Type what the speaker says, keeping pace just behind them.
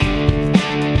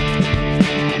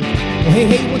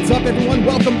Hey, what's up, everyone?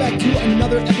 Welcome back to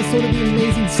another episode of the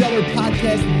Amazing Seller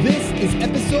Podcast. This is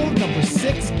episode number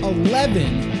 611.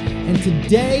 And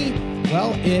today,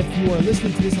 well, if you are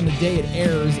listening to this on the day it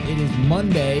airs, it is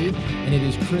Monday and it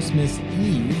is Christmas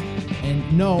Eve.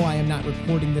 And no, I am not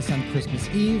recording this on Christmas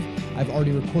Eve. I've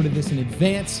already recorded this in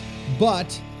advance.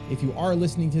 But if you are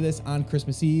listening to this on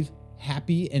Christmas Eve,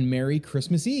 happy and Merry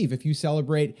Christmas Eve. If you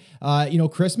celebrate,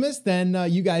 Christmas,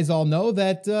 then you guys all know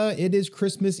that it is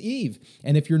Christmas Eve.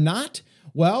 And if you're not,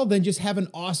 well, then just have an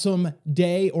awesome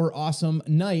day or awesome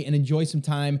night and enjoy some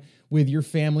time with your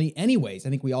family anyways.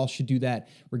 I think we all should do that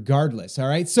regardless, all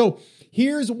right? So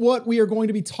here's what we are going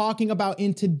to be talking about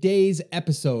in today's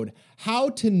episode: how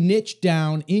to niche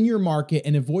down in your market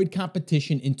and avoid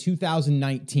competition in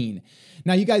 2019.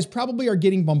 Now, you guys probably are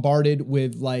getting bombarded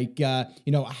with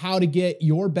how to get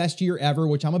your best year ever,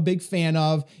 which I'm a big fan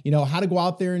of, how to go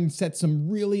out there and set some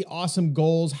really awesome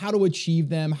goals, how to achieve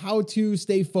them, how to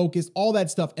stay focused, all that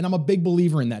stuff. And I'm a big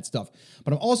believer in that stuff.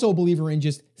 But I'm also a believer in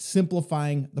just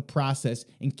simplifying the process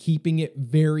and keeping it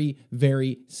very,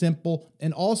 very simple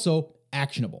and also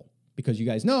actionable. Because you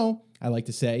guys know, I like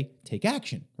to say, take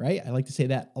action, right? I like to say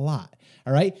that a lot,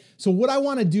 all right? So what I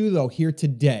want to do, though, here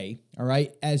today, all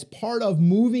right, as part of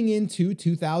moving into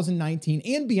 2019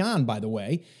 and beyond, by the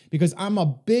way, because I'm a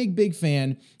big, big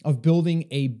fan of building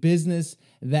a business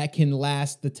that can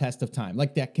last the test of time,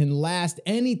 like that can last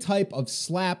any type of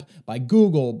slap by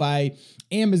Google, by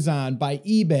Amazon, by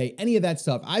eBay, any of that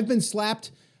stuff. I've been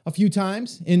slapped a few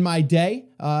times in my day,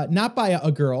 not by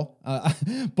a girl,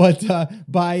 but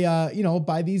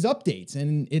by these updates.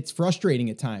 And it's frustrating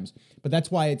at times. But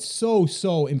that's why it's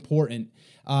so important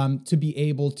to be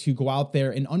able to go out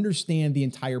there and understand the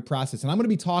entire process. And I'm going to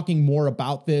be talking more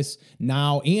about this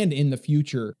now and in the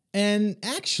future. And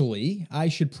actually, I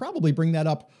should probably bring that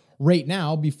up right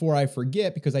now before I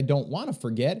forget, because I don't want to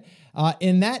forget.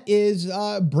 And that is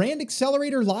Brand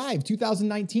Accelerator Live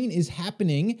 2019 is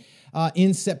happening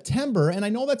in September. And I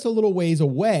know that's a little ways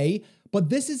away, but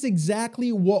this is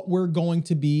exactly what we're going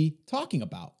to be talking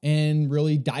about and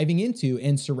really diving into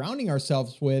and surrounding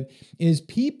ourselves with is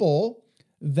people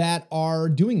that are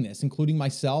doing this, including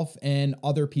myself and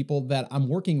other people that I'm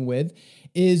working with,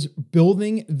 is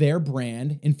building their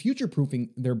brand and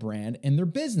future-proofing their brand and their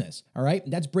business, all right?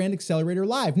 That's Brand Accelerator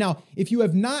Live. Now, if you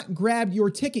have not grabbed your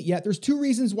ticket yet, there's two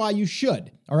reasons why you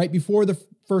should, all right, before the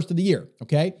first of the year,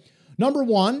 okay? Number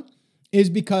one is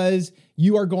because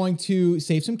you are going to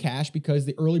save some cash because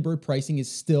the early bird pricing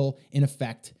is still in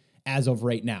effect as of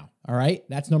right now, all right?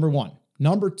 That's number one.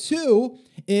 Number two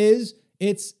is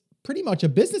it's pretty much a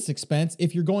business expense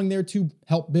if you're going there to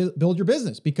help build your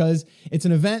business, because it's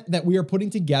an event that we are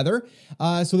putting together.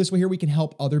 So this way here we can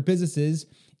help other businesses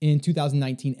in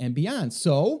 2019 and beyond.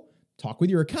 So talk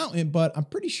with your accountant, but I'm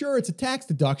pretty sure it's a tax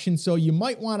deduction. So you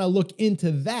might want to look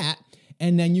into that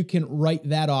and then you can write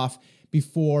that off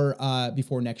before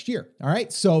next year. All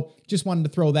right. So just wanted to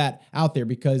throw that out there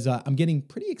because I'm getting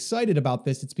pretty excited about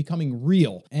this. It's becoming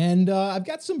real. And I've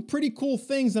got some pretty cool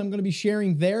things that I'm going to be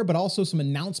sharing there, but also some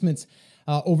announcements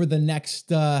over the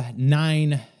next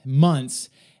 9 months.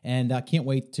 And I can't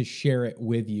wait to share it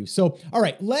with you. So, all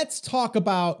right, let's talk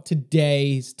about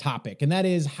today's topic, and that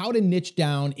is how to niche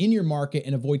down in your market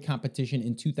and avoid competition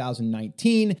in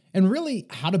 2019, and really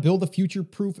how to build a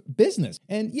future-proof business.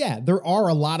 And yeah, there are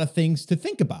a lot of things to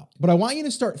think about, but I want you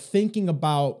to start thinking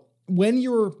about when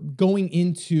you're going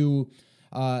into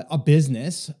a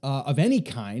business of any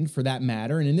kind for that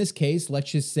matter. And in this case, let's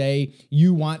just say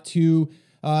you want to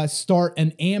start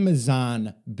an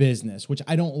Amazon business, which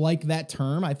I don't like that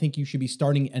term. I think you should be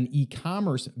starting an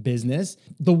e-commerce business.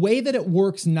 The way that it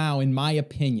works now, in my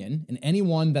opinion, and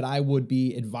anyone that I would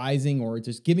be advising or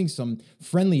just giving some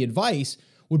friendly advice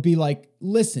would be like,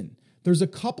 listen, there's a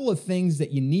couple of things that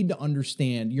you need to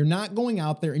understand. You're not going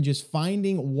out there and just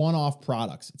finding one-off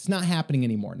products. It's not happening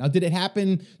anymore. Now, did it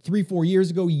happen 3-4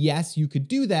 years ago? Yes, you could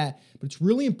do that, but it's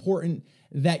really important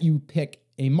that you pick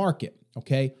a market,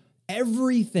 okay?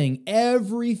 Everything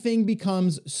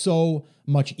becomes so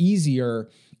much easier,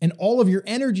 and all of your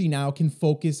energy now can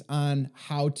focus on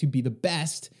how to be the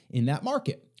best in that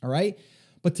market, all right?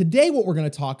 But today what we're going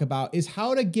to talk about is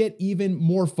how to get even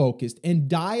more focused and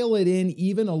dial it in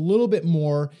even a little bit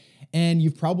more. And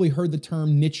you've probably heard the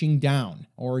term niching down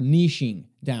or niching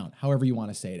down, however you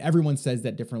want to say it. Everyone says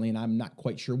that differently, and I'm not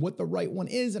quite sure what the right one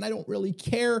is, and I don't really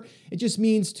care. It just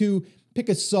means to pick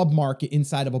a sub-market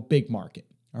inside of a big market.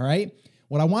 All right.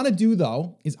 What I want to do,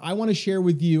 though, is I want to share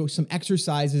with you some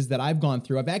exercises that I've gone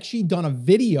through. I've actually done a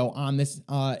video on this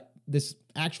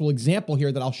actual example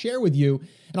here that I'll share with you,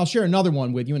 and I'll share another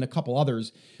one with you and a couple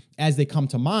others as they come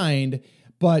to mind.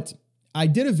 But I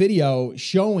did a video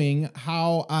showing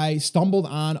how I stumbled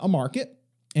on a market,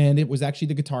 and it was actually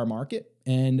the guitar market.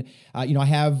 And I've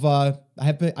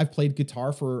played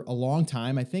guitar for a long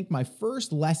time. I think my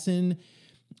first lesson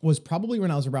was probably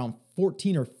when I was around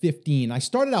 14 or 15. I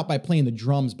started out by playing the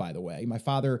drums, by the way. My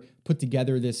father put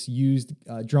together this used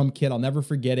drum kit. I'll never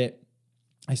forget it.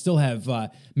 I still have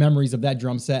memories of that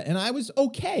drum set, and I was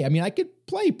okay. I mean, I could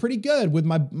play pretty good with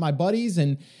my buddies,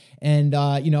 and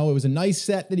it was a nice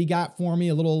set that he got for me.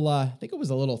 A little, I think it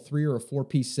was a little 3 or 4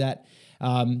 piece set.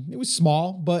 It was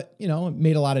small, but it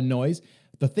made a lot of noise.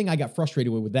 The thing I got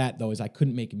frustrated with that, though, is I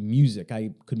couldn't make music.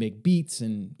 I could make beats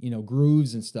and,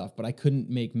 grooves and stuff, but I couldn't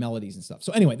make melodies and stuff.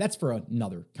 So anyway, that's for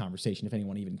another conversation if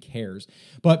anyone even cares.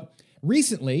 But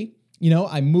recently,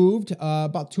 I moved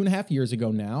about 2.5 years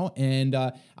ago now, and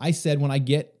I said when I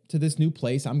get to this new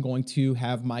place, I'm going to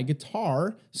have my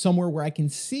guitar somewhere where I can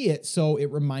see it so it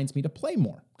reminds me to play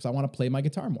more, because I want to play my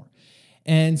guitar more.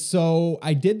 And so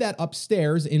I did that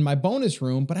upstairs in my bonus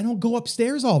room, but I don't go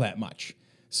upstairs all that much.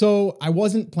 So I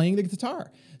wasn't playing the guitar.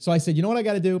 So I said, you know what I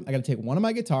got to do? I got to take one of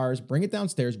my guitars, bring it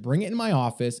downstairs, bring it in my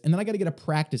office, and then I got to get a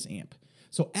practice amp.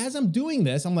 So as I'm doing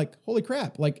this, I'm like, holy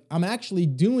crap, like I'm actually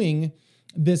doing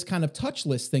this kind of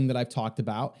touchless thing that I've talked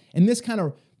about. And this kind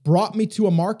of brought me to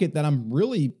a market that I'm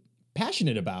really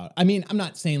passionate about. I mean, I'm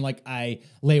not saying like I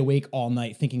lay awake all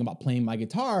night thinking about playing my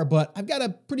guitar, but I've got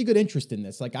a pretty good interest in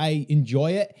this. Like I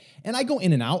enjoy it, and I go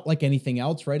in and out like anything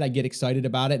else, right? I get excited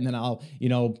about it, and then I'll,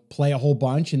 play a whole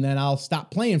bunch, and then I'll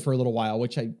stop playing for a little while,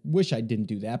 which I wish I didn't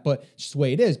do that, but it's just the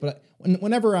way it is. But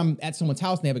whenever I'm at someone's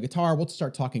house and they have a guitar, we'll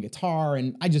start talking guitar,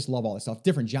 and I just love all this stuff,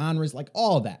 different genres, like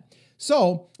all of that.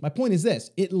 So my point is this,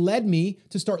 it led me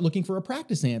to start looking for a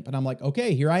practice amp. And I'm like,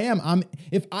 okay, here I am.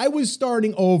 If I was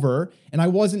starting over and I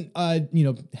wasn't,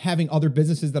 having other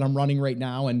businesses that I'm running right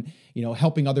now and,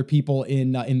 helping other people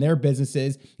in their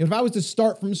businesses, if I was to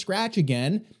start from scratch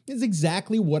again, is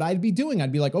exactly what I'd be doing.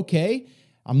 I'd be like, okay,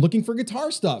 I'm looking for guitar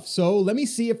stuff. So let me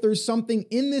see if there's something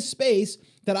in this space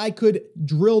that I could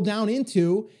drill down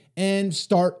into and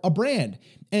start a brand.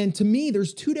 And to me,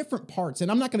 there's 2 different parts, and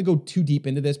I'm not going to go too deep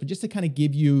into this, but just to kind of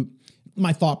give you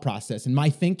my thought process and my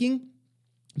thinking,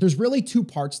 there's really 2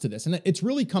 parts to this. And it's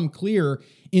really come clear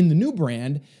in the new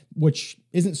brand, which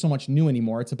isn't so much new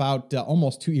anymore. It's about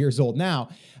almost 2 years old now.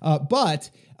 But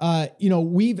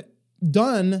we've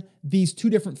done these 2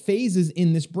 different phases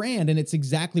in this brand, and it's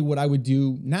exactly what I would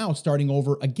do now starting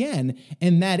over again.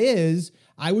 And that is,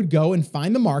 I would go and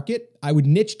find the market. I would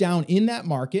niche down in that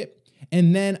market.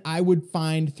 And then I would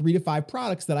find 3 to 5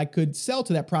 products that I could sell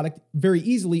to that product very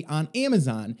easily on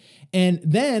Amazon. And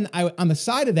then on the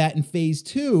side of that, in phase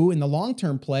 2, in the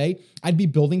long-term play, I'd be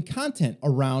building content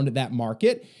around that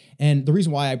market. And the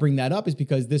reason why I bring that up is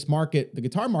because this market, the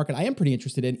guitar market, I am pretty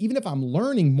interested in. Even if I'm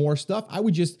learning more stuff, I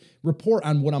would just report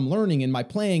on what I'm learning in my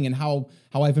playing and how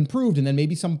I've improved. And then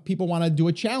maybe some people want to do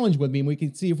a challenge with me, and we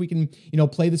can see if we can,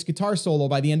 play this guitar solo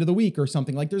by the end of the week or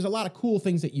something. Like, there's a lot of cool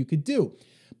things that you could do.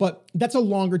 But that's a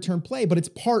longer term play, but it's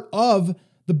part of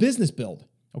the business build,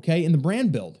 okay, and the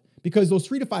brand build. Because those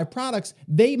 3 to 5 products,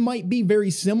 they might be very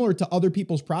similar to other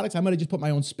people's products. I might have just put my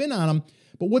own spin on them.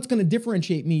 But what's going to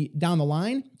differentiate me down the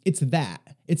line? It's that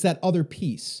other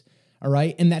piece, all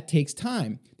right? And that takes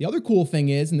time. The other cool thing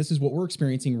is, and this is what we're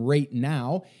experiencing right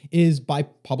now, is by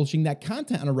publishing that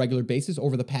content on a regular basis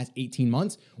over the past 18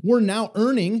 months, we're now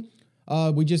earning.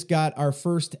 We just got our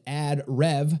first ad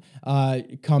rev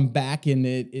come back, and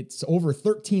it's over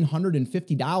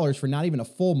 $1,350 for not even a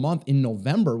full month in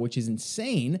November, which is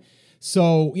insane.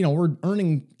 So, we're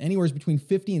earning anywhere between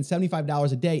 $50 and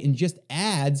 $75 a day in just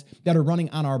ads that are running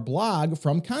on our blog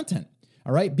from content,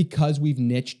 all right? Because we've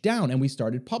niched down and we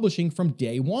started publishing from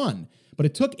day one. But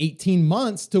it took 18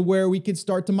 months to where we could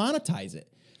start to monetize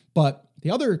it. But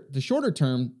the shorter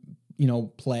term,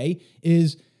 play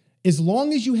is, as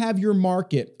long as you have your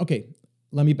market, okay,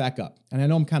 let me back up. And I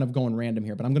know I'm kind of going random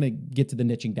here, but I'm going to get to the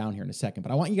niching down here in a second.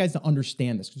 But I want you guys to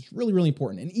understand this because it's really, really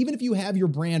important. And even if you have your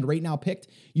brand right now picked,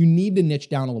 you need to niche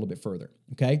down a little bit further,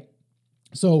 okay?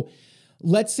 So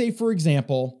let's say, for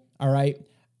example, all right,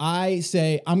 I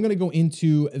say I'm going to go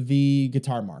into the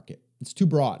guitar market. It's too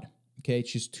broad, okay?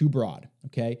 It's just too broad,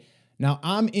 okay? Now,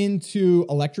 I'm into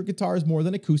electric guitars more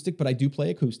than acoustic, but I do play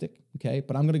acoustic, okay?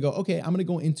 But I'm going to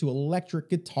go into electric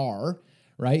guitar,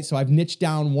 right? So I've niched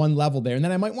down one level there. And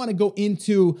then I might want to go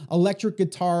into electric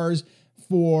guitars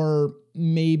for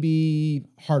maybe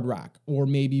hard rock or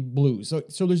maybe blues.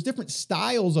 So there's different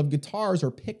styles of guitars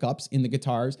or pickups in the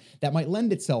guitars that might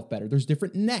lend itself better. There's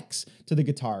different necks to the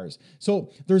guitars.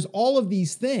 So there's all of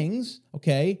these things,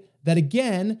 okay, that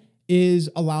again is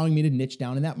allowing me to niche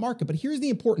down in that market. But here's the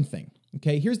important thing,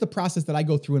 Okay, here's the process that I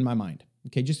go through in my mind.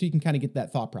 Okay, just so you can kind of get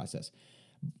that thought process.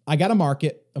 I got a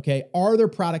market, okay? Are there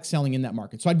products selling in that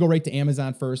market? So I'd go right to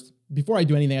Amazon first. Before I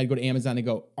do anything, I'd go to Amazon and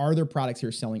go, are there products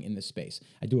here selling in this space?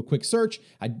 I'd do a quick search,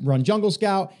 I'd run Jungle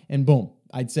Scout, and boom,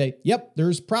 I'd say, yep,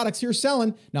 there's products here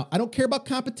selling. Now, I don't care about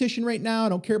competition right now. I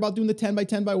don't care about doing the 10 by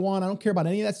 10 by 1. I don't care about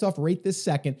any of that stuff right this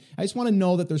second. I just want to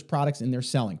know that there's products in there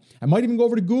selling. I might even go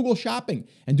over to Google Shopping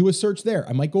and do a search there.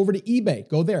 I might go over to eBay,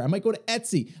 go there. I might go to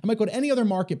Etsy. I might go to any other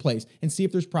marketplace and see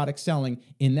if there's products selling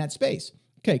in that space.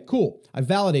 Okay, cool. I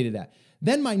validated that.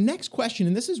 Then my next question,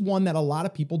 and this is one that a lot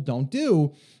of people don't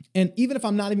do, and even if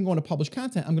I'm not even going to publish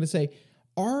content, I'm going to say,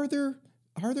 are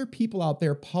there people out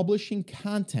there publishing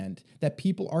content that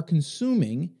people are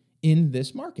consuming in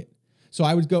this market? So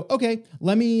I would go, okay,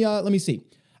 let me see.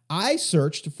 I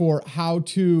searched for how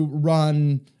to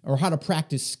run or how to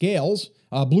practice scales,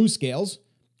 blue scales,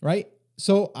 right?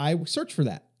 So I searched for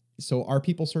that. So are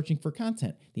people searching for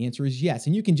content? The answer is yes.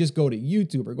 And you can just go to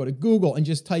YouTube or go to Google and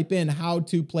just type in how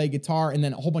to play guitar, and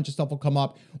then a whole bunch of stuff will come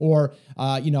up. Or,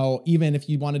 even if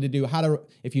you wanted to do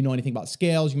if you know anything about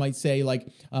scales, you might say like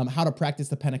how to practice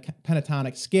the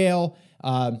pentatonic scale,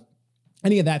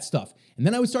 any of that stuff. And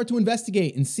then I would start to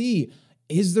investigate and see,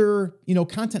 is there,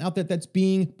 content out there that's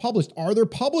being published? Are there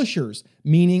publishers?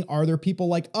 Meaning, are there people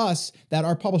like us that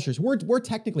are publishers? We're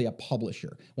technically a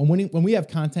publisher. When we have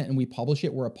content and we publish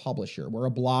it, we're a publisher. We're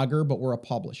a blogger, but we're a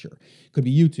publisher. Could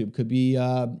be YouTube, could be,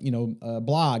 a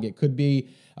blog. It could be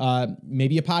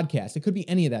maybe a podcast. It could be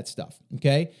any of that stuff,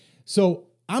 okay? So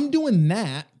I'm doing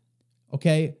that,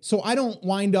 okay? So I don't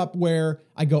wind up where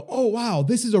I go, oh, wow,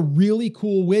 this is a really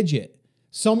cool widget.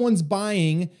 Someone's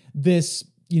buying this,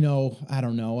 I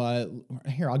don't know.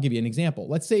 Here, I'll give you an example.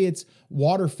 Let's say it's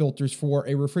water filters for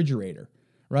a refrigerator,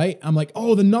 right? I'm like,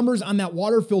 oh, the numbers on that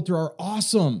water filter are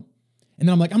awesome. And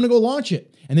then I'm like, I'm going to go launch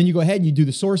it. And then you go ahead and you do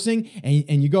the sourcing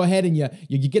and you go ahead and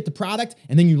you get the product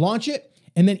and then you launch it.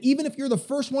 And then even if you're the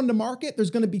first one to market,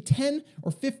 there's going to be 10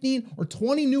 or 15 or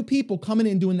 20 new people coming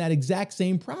in doing that exact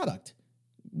same product.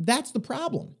 That's the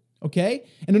problem, okay?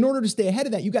 And in order to stay ahead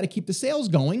of that, you got to keep the sales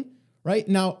going. Right?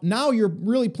 Now you're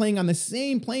really playing on the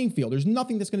same playing field. There's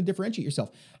nothing that's going to differentiate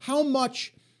yourself. How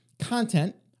much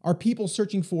content are people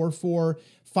searching for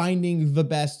finding the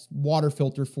best water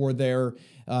filter for their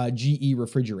GE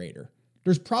refrigerator?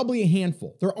 There's probably a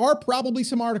handful. There are probably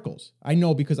some articles. I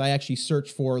know because I actually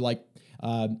searched for like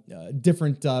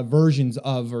different versions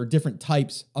of or different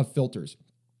types of filters,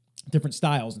 different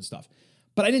styles and stuff.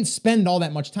 But I didn't spend all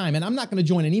that much time, and I'm not going to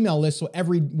join an email list so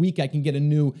every week I can get a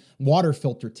new water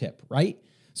filter tip, right?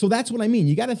 So that's what I mean.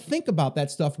 You got to think about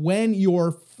that stuff when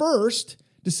you're first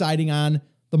deciding on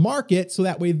the market, so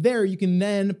that way there you can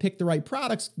then pick the right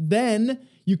products. Then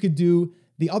you could do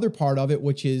the other part of it,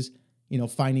 which is,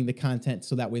 finding the content,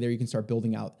 so that way there you can start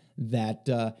building out that,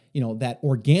 that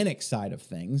organic side of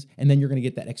things, and then you're going to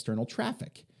get that external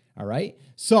traffic, all right?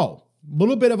 So a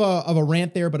little bit of a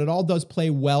rant there, but it all does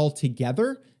play well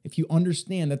together if you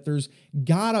understand that there's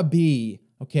gotta be,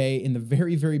 okay, in the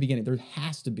very, very beginning, there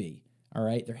has to be, all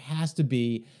right? There has to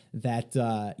be that,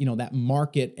 that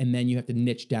market, and then you have to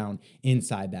niche down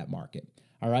inside that market,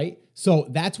 all right? So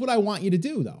that's what I want you to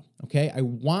do, though, okay? I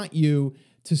want you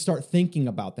to start thinking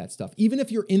about that stuff. Even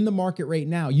if you're in the market right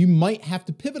now, you might have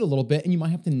to pivot a little bit, and you might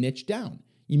have to niche down.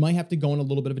 You might have to go in a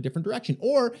little bit of a different direction.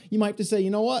 Or you might have to say, you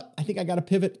know what, I think I got to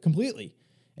pivot completely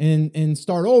and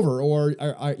start over, or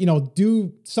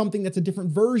do something that's a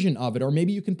different version of it. Or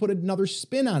maybe you can put another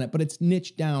spin on it, but it's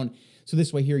niched down. So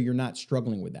this way here, you're not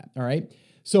struggling with that. All right.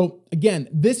 So again,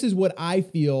 this is what I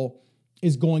feel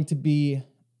is going to be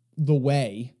the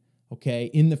way, okay,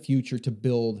 in the future to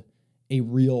build a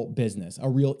real business, a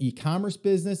real e-commerce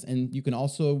business. And you can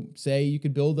also say you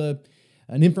could build an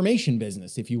information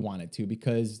business if you wanted to,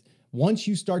 because once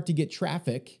you start to get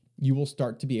traffic, you will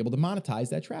start to be able to monetize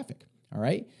that traffic. All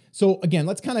right. So again,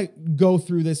 let's kind of go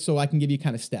through this so I can give you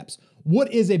kind of steps.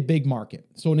 What is a big market?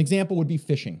 So an example would be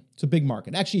fishing. It's a big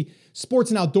market. Actually, sports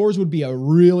and outdoors would be a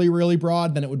really, really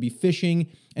broad. Then it would be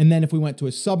fishing. And then if we went to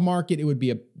a sub-market, it would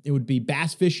be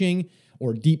bass fishing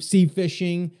or deep sea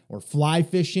fishing or fly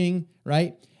fishing,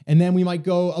 right? And then we might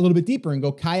go a little bit deeper and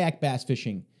go kayak bass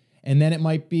fishing. And then it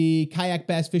might be kayak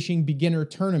bass fishing beginner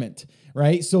tournament,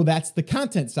 right? So that's the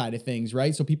content side of things,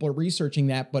 right? So people are researching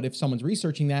that, but if someone's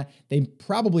researching that, they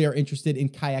probably are interested in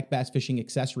kayak bass fishing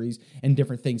accessories and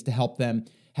different things to help them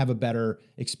have a better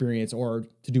experience or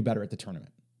to do better at the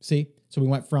tournament. See? So we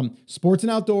went from sports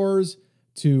and outdoors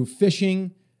to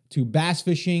fishing to bass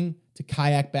fishing to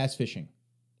kayak bass fishing.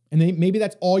 And then maybe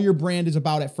that's all your brand is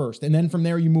about at first. And then from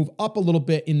there, you move up a little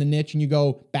bit in the niche and you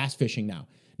go bass fishing now.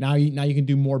 Now you can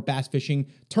do more bass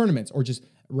fishing tournaments or just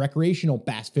recreational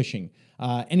bass fishing,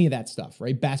 any of that stuff,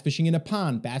 right? Bass fishing in a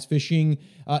pond, bass fishing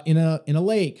in a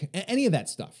lake, any of that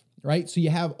stuff, right? So you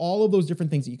have all of those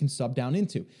different things that you can sub down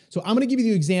into. So I'm going to give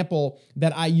you the example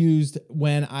that I used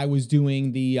when I was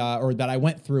doing or that I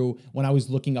went through when I was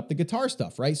looking up the guitar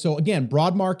stuff, right? So again,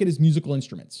 broad market is musical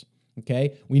instruments,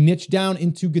 okay? We niche down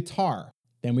into guitar.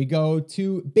 Then we go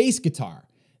to bass guitar.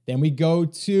 Then we go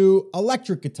to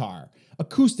electric guitar,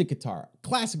 acoustic guitar,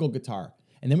 classical guitar.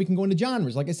 And then we can go into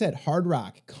genres, like I said, hard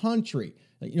rock, country.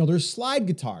 There's slide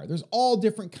guitar. There's all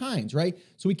different kinds, right?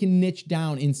 So we can niche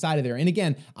down inside of there. And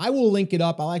again, I will link it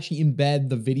up. I'll actually embed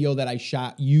the video that I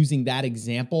shot using that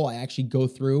example. I actually go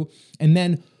through. And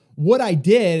then what I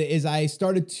did is I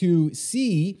started to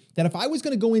see that if I was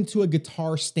going to go into a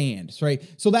guitar stand, right?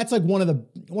 So that's like one of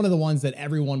the ones that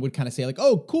everyone would kind of say like,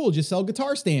 oh, cool, just sell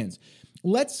guitar stands.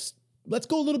 Let's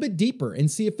go a little bit deeper and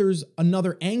see if there's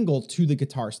another angle to the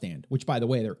guitar stand, which by the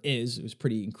way, there is. It was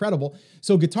pretty incredible.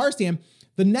 So guitar stand,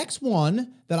 the next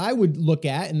one that I would look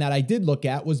at and that I did look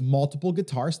at was multiple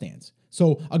guitar stands.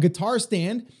 So a guitar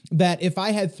stand that if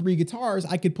I had 3 guitars,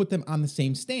 I could put them on the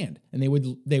same stand and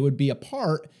they would be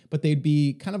apart, but they'd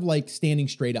be kind of like standing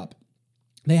straight up.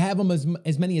 They have them as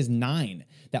many as 9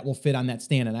 that will fit on that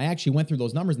stand. And I actually went through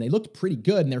those numbers and they looked pretty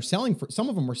good. And some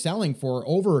of them were selling for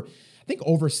over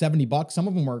 $70. Some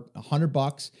of them were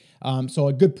 $100. So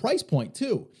a good price point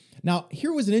too. Now,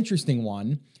 here was an interesting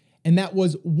one, and that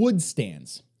was wood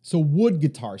stands. So wood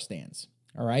guitar stands.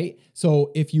 All right.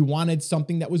 So if you wanted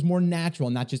something that was more natural,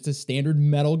 not just a standard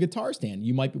metal guitar stand,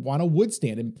 you might want a wood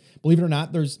stand. And believe it or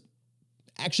not, there's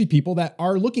actually people that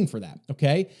are looking for that.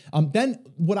 Okay. Then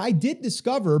what I did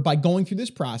discover by going through this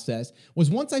process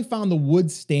was once I found the wood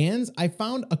stands, I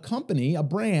found a company, a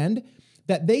brand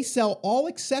that they sell all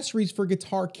accessories for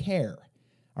guitar care.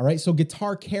 All right. So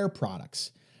guitar care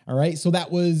products. All right. So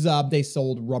that was, they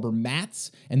sold rubber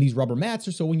mats, and these rubber mats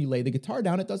are so when you lay the guitar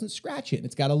down, it doesn't scratch it. And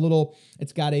it's like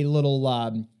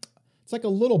a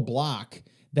little block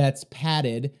that's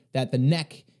padded that the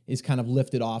neck is kind of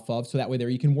lifted off of. So that way there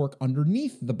you can work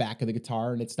underneath the back of the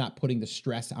guitar and it's not putting the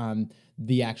stress on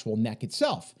the actual neck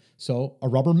itself. So a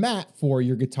rubber mat for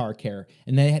your guitar care.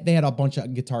 And they had a bunch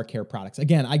of guitar care products.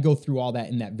 Again, I go through all that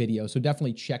in that video. So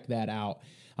definitely check that out.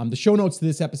 The show notes to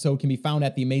this episode can be found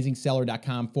at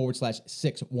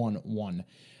theamazingseller.com/611.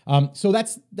 So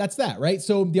that's that, right?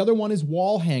 So the other one is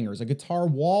wall hangers, a guitar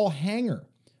wall hanger.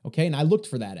 Okay. And I looked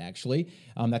for that actually.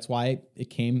 That's why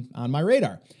it came on my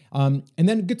radar. And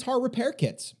then guitar repair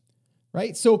kits,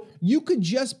 right? So you could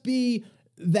just be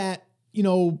that,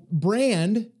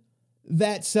 brand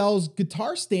that sells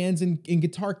guitar stands and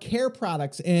guitar care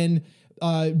products and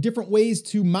different ways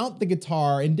to mount the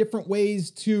guitar and different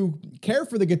ways to care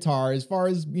for the guitar as far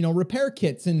as, repair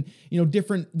kits and,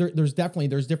 there's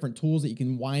different tools that you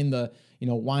can wind the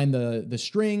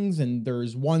strings, and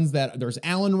there's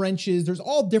Allen wrenches, there's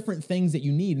all different things that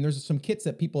you need. And there's some kits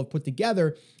that people have put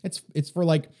together. It's for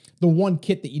like the one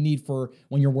kit that you need for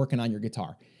when you're working on your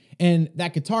guitar. And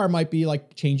that guitar might be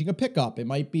like changing a pickup. It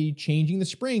might be changing the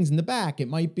springs in the back. It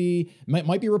might be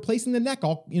replacing the neck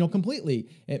all, completely.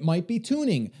 It might be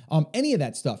tuning, any of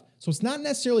that stuff. So it's not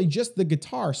necessarily just the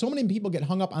guitar. So many people get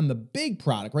hung up on the big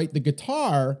product, right? The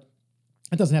guitar,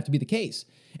 that doesn't have to be the case.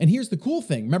 And here's the cool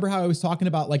thing. Remember how I was talking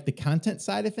about like the content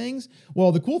side of things?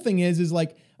 Well, the cool thing is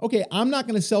like, okay, I'm not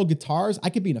going to sell guitars.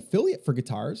 I could be an affiliate for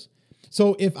guitars.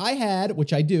 So if I had,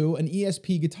 which I do, an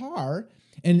ESP guitar,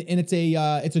 and it's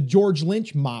a George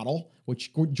Lynch model,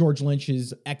 which George Lynch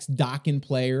is ex-Dokken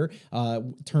player,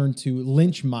 turned to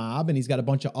Lynch Mob, and he's got a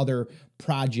bunch of other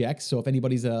projects. So if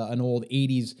anybody's an old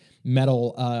 80s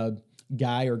metal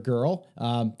guy or girl,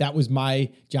 that was my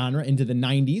genre into the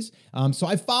 90s. So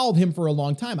I followed him for a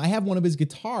long time. I have one of his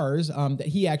guitars that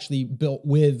he actually built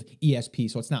with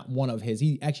ESP, so it's not one of his.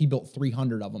 He actually built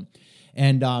 300 of them.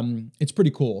 And it's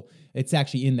pretty cool. It's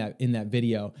actually in that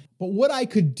video. But what I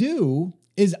could do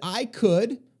is I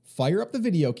could fire up the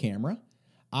video camera,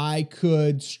 I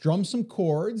could strum some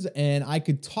chords, and I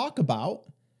could talk about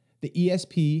the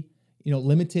ESP,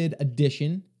 limited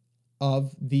edition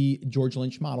of the George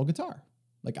Lynch model guitar.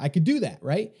 Like I could do that,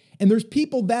 right? And there's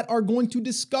people that are going to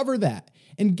discover that.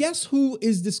 And guess who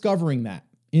is discovering that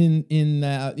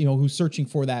who's searching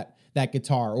for that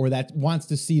guitar or that wants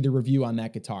to see the review on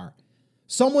that guitar?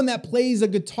 Someone that plays a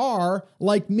guitar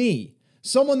like me.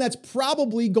 Someone that's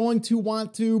probably going to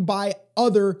want to buy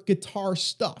other guitar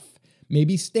stuff.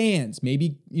 Maybe stands,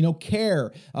 maybe,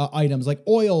 care items like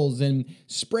oils and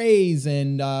sprays,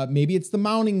 and maybe it's the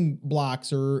mounting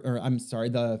blocks it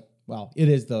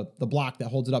is the block that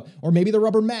holds it up, or maybe the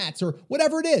rubber mats or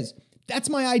whatever it is. That's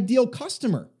my ideal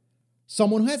customer.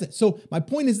 someone who has it. So my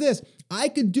point is this, I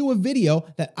could do a video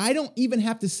that I don't even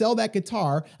have to sell that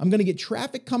guitar. I'm going to get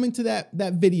traffic coming to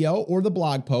that video or the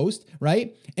blog post,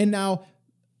 right? And now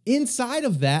inside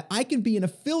of that, I can be an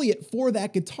affiliate for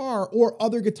that guitar or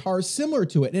other guitars similar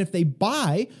to it. And if they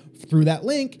buy through that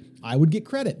link, I would get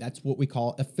credit. That's what we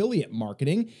call affiliate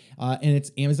marketing. And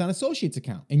it's Amazon Associates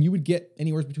account. And you would get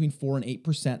anywhere between 4 and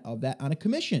 8% of that on a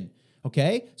commission.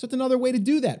 Okay, so it's another way to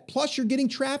do that. Plus, you're getting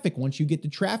traffic. Once you get the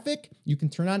traffic, you can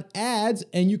turn on ads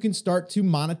and you can start to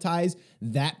monetize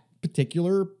that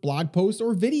particular blog post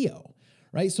or video,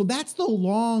 right? So that's the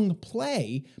long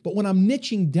play. But when I'm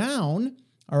niching down,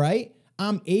 all right,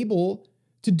 I'm able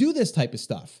to do this type of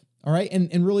stuff, all right,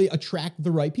 and really attract the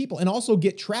right people and also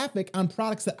get traffic on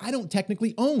products that I don't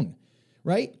technically own,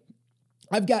 right?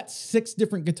 I've got 6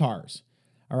 different guitars.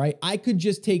 All right, I could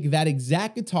just take that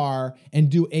exact guitar and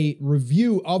do a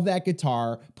review of that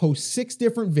guitar, post 6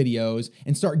 different videos,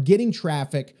 and start getting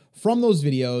traffic from those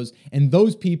videos. And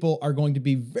those people are going to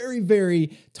be very,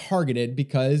 very targeted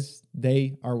because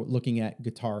they are looking at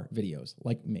guitar videos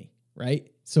like me,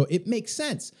 right? So it makes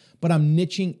sense, but I'm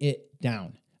niching it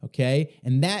down, okay?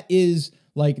 And that is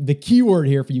like the keyword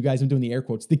here for you guys. I'm doing the air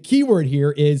quotes. The keyword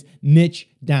here is niche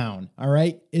down, all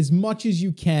right? As much as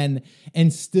you can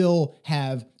and still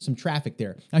have some traffic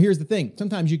there. Now, here's the thing.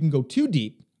 Sometimes you can go too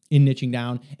deep in niching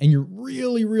down and you're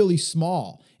really, really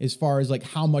small as far as like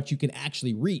how much you can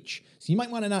actually reach. So you might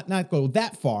want to not go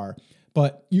that far,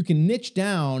 but you can niche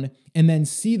down and then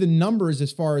see the numbers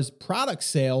as far as product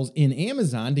sales in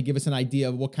Amazon to give us an idea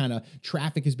of what kind of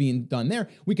traffic is being done there.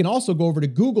 We can also go over to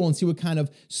Google and see what kind of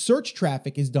search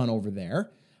traffic is done over there.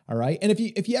 All right. And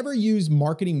if you ever use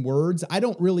marketing words, I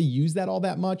don't really use that all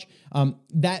that much.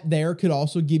 That there could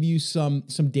also give you some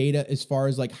data as far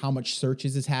as like how much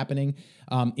searches is happening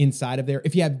inside of there.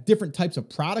 If you have different types of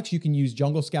products, you can use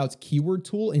Jungle Scout's keyword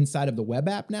tool inside of the web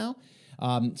app now.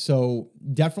 So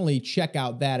definitely check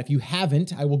out that. If you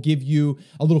haven't, I will give you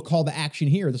a little call to action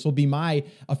here. This will be my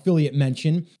affiliate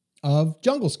mention of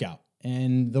Jungle Scout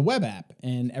and the web app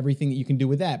and everything that you can do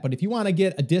with that. But if you want to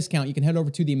get a discount, you can head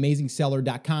over to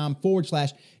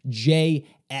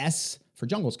theamazingseller.com/JS for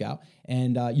Jungle Scout.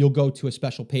 And you'll go to a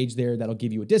special page there that'll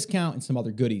give you a discount and some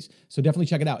other goodies. So definitely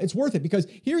check it out. It's worth it because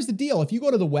here's the deal. If you go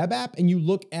to the web app and you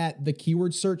look at the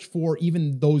keyword search for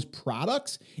even those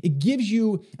products, it gives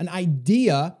you an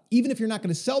idea, even if you're not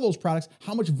going to sell those products,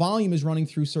 how much volume is running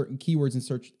through certain keywords and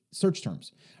search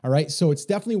terms. All right. So it's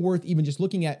definitely worth even just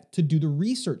looking at to do the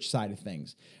research side of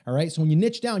things. All right. So when you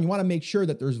niche down, you want to make sure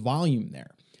that there's volume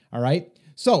there. All right.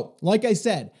 So like I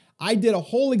said, I did a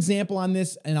whole example on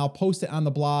this and I'll post it on the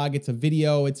blog. It's a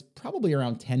video. It's probably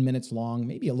around 10 minutes long,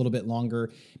 maybe a little bit longer.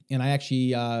 And I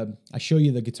actually, I show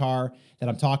you the guitar that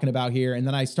I'm talking about here. And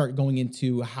then I start going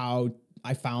into how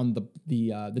I found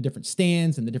the different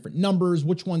stands and the different numbers,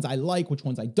 which ones I like, which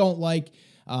ones I don't like,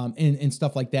 and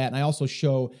stuff like that. And I also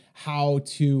show how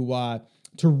to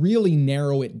really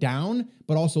narrow it down,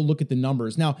 but also look at the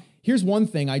numbers. Now, here's one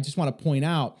thing I just want to point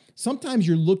out. Sometimes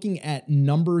you're looking at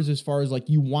numbers as far as like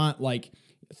you want like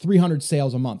 300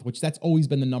 sales a month, which that's always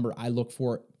been the number I look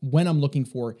for when I'm looking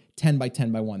for 10 by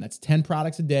 10 by 1. That's 10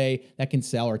 products a day that can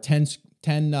sell or 10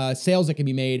 sales that can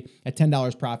be made at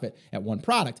 $10 profit at one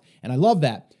product. And I love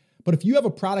that. But if you have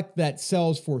a product that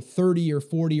sells for $30 or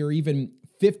 $40 or even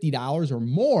 $50 or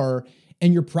more,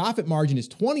 and your profit margin is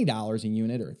 $20 a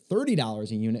unit or $30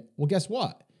 a unit, well, guess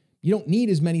what? You don't need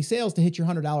as many sales to hit your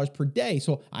 $100 per day.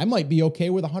 So I might be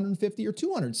okay with 150 or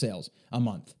 200 sales a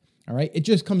month. All right. It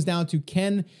just comes down to,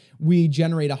 can we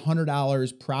generate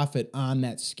 $100 profit on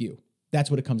that SKU?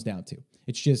 That's what it comes down to.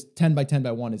 It's just 10 by 10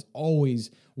 by 1 has always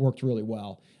worked really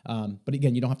well. But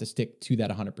again, you don't have to stick to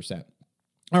that 100%.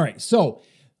 All right. So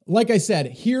like I said,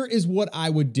 here is what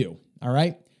I would do. All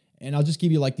right. And I'll just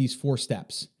give you like these 4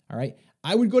 steps. All right.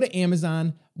 I would go to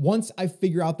Amazon. Once I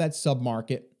figure out that sub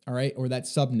market, all right, or that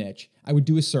sub niche, I would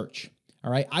do a search.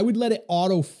 All right. I would let it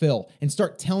autofill and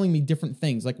start telling me different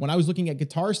things. Like when I was looking at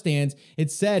guitar stands, it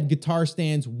said guitar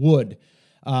stands wood,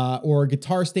 or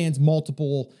guitar stands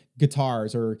multiple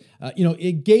guitars, or,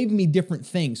 it gave me different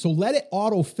things. So let it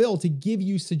autofill to give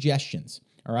you suggestions.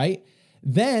 All right.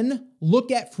 Then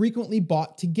look at frequently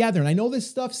bought together. And I know this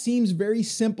stuff seems very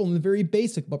simple and very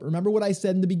basic, but remember what I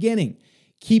said in the beginning.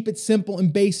 Keep it simple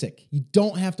and basic. You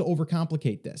don't have to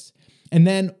overcomplicate this. And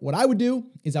then what I would do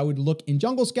is I would look in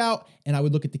Jungle Scout and I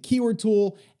would look at the keyword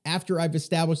tool after I've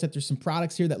established that there's some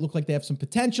products here that look like they have some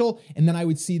potential. And then I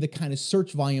would see the kind of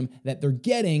search volume that they're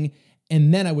getting.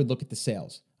 And then I would look at the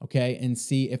sales, okay, and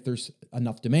see if there's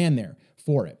enough demand there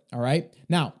for it. All right.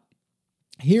 Now,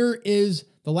 here is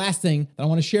the last thing that I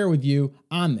want to share with you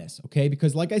on this, okay?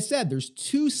 Because like I said, there's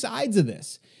two sides of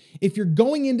this. If you're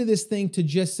going into this thing to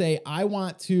just say, I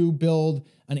want to build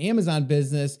an Amazon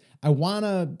business, I want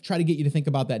to try to get you to think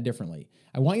about that differently.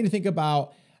 I want you to think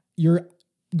about you're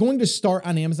going to start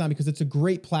on Amazon because it's a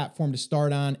great platform to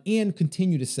start on and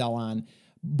continue to sell on,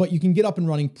 but you can get up and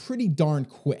running pretty darn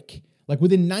quick. Like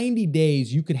within 90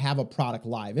 days, you could have a product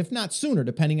live, if not sooner,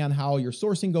 depending on how your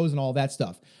sourcing goes and all that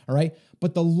stuff, all right?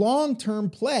 But the long-term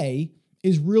play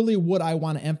is really what I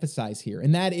want to emphasize here,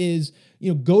 and that is,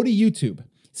 go to YouTube.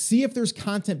 See if there's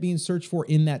content being searched for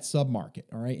in that submarket,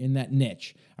 all right, in that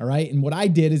niche, all right? And what I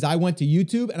did is I went to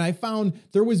YouTube and I found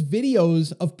there was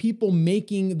videos of people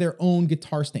making their own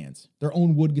guitar stands, their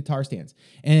own wood guitar stands.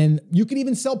 And you could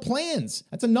even sell plans.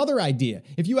 That's another idea.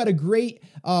 If you had a great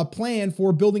plan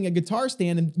for building a guitar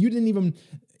stand and you didn't even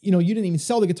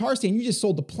sell the guitar stand, you just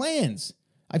sold the plans.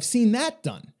 I've seen that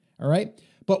done, all right?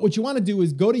 But what you want to do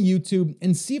is go to YouTube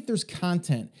and see if there's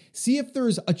content. See if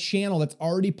there's a channel that's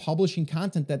already publishing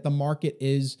content that the market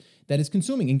is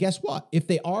consuming. And guess what? If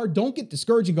they are, don't get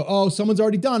discouraged and go, oh, someone's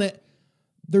already done it.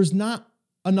 There's not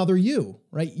another you,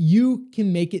 right? You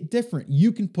can make it different.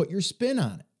 You can put your spin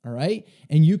on it, all right?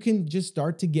 And you can just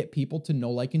start to get people to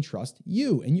know, like, and trust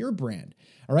you and your brand,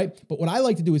 all right? But what I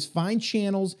like to do is find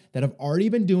channels that have already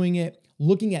been doing it,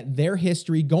 looking at their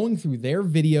history, going through their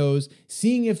videos,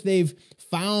 seeing if they've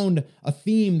found a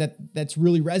theme that's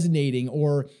really resonating,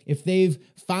 or if they've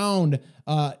found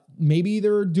maybe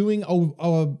they're doing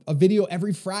a video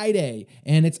every Friday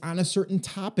and it's on a certain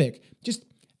topic. Just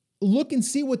look and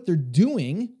see what they're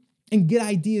doing and get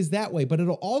ideas that way. But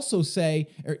it'll also say,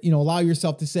 allow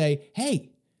yourself to say, hey,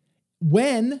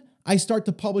 when I start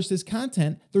to publish this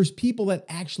content, there's people that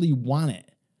actually want it.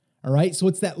 All right. So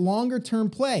it's that longer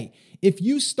term play. If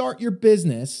you start your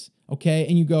business, okay,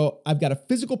 and you go, I've got a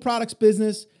physical products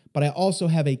business, but I also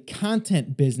have a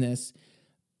content business.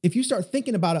 If you start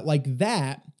thinking about it like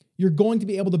that, you're going to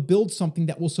be able to build something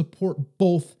that will support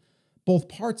both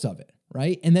parts of it,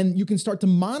 right? And then you can start to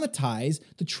monetize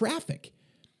the traffic.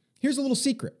 Here's a little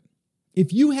secret.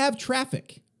 If you have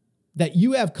traffic that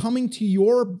you have coming to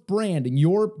your brand and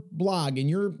your blog and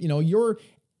your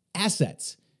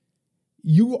assets,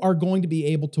 you are going to be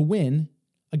able to win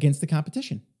against the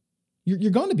competition.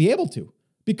 You're going to be able to,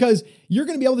 because you're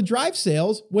going to be able to drive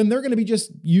sales when they're going to be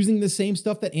just using the same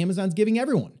stuff that Amazon's giving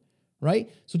everyone,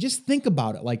 right? So just think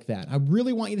about it like that. I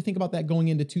really want you to think about that going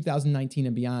into 2019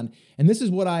 and beyond. And this is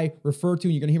what I refer to,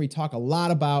 and you're going to hear me talk a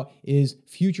lot about, is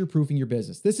future-proofing your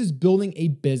business. This is building a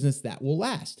business that will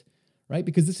last, right?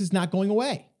 Because this is not going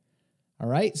away, all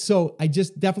right? So I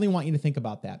just definitely want you to think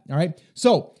about that, all right?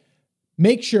 So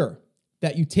make sure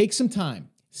that you take some time,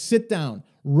 sit down,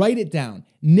 write it down,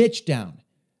 niche down,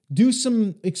 do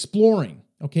some exploring,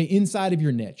 okay, inside of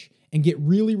your niche, and get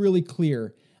really, really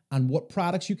clear on what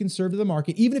products you can serve to the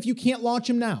market, even if you can't launch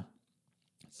them now.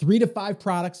 3 to 5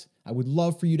 products I would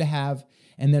love for you to have.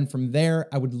 And then from there,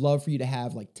 I would love for you to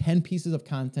have like 10 pieces of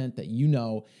content that you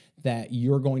know that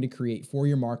you're going to create for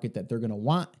your market that they're going to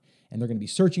want and they're going to be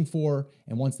searching for.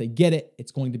 And once they get it,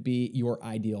 it's going to be your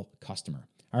ideal customer.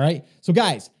 All right. So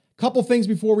guys, couple things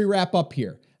before we wrap up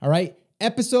here. All right.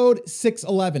 Episode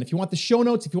 611. If you want the show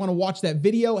notes, if you want to watch that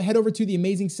video, head over to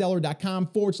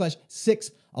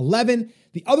theamazingseller.com/611.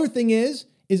 The other thing is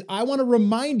I want to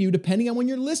remind you, depending on when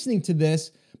you're listening to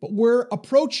this, but we're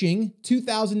approaching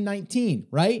 2019,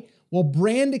 right? Well,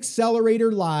 Brand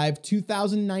Accelerator Live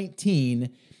 2019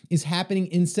 is happening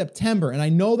in September. And I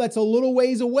know that's a little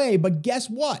ways away, but guess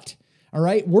what? All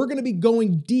right, we're going to be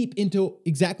going deep into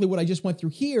exactly what I just went through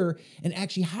here and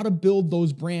actually how to build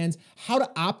those brands, how to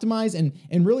optimize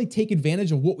and really take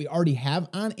advantage of what we already have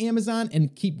on Amazon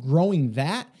and keep growing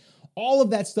that. All of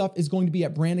that stuff is going to be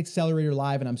at Brand Accelerator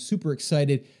Live, and I'm super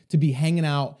excited to be hanging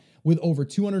out with over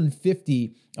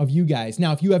 250 of you guys.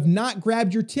 Now, if you have not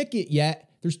grabbed your ticket yet,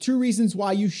 there's 2 reasons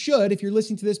why you should if you're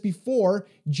listening to this before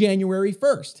January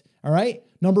 1st, all right?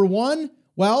 Number 1,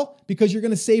 well, because you're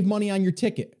going to save money on your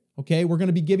ticket. Okay, we're going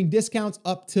to be giving discounts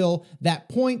up till that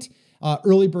point.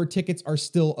 Early bird tickets are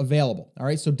still available. All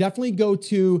right, so definitely go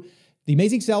to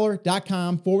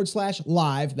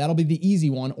theamazingseller.com/live. That'll be the easy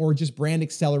one, or just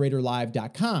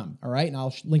brandacceleratorlive.com. All right, and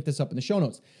I'll link this up in the show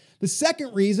notes. The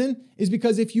second reason is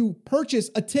because if you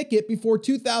purchase a ticket before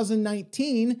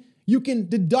 2019, you can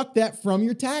deduct that from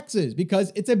your taxes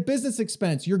because it's a business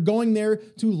expense. You're going there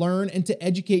to learn and to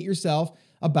educate yourself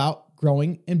about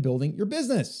growing and building your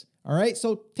business. All right,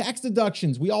 so tax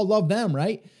deductions, we all love them,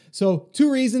 right? So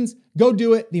 2 reasons, go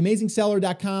do it,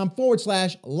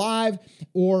 theamazingseller.com/live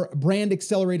or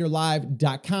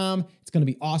brandacceleratorlive.com. It's going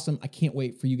to be awesome. I can't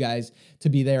wait for you guys to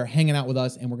be there hanging out with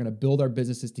us, and we're going to build our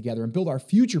businesses together and build our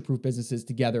future-proof businesses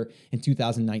together in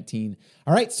 2019.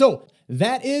 All right, so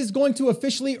that is going to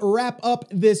officially wrap up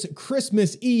this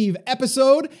Christmas Eve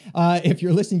episode. If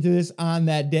you're listening to this on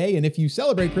that day, and if you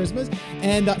celebrate Christmas,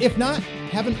 and if not,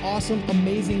 have an awesome,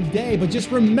 amazing day. But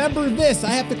just remember this,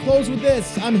 I have to close with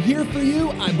this. I'm here for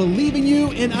you, I believe in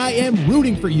you, and I am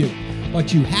rooting for you.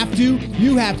 But you have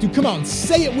to, come on,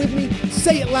 say it with me,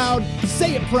 say it loud,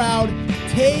 say it proud,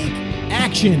 take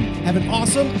action. Have an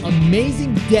awesome,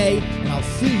 amazing day, and I'll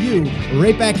see you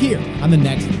right back here on the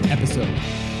next episode.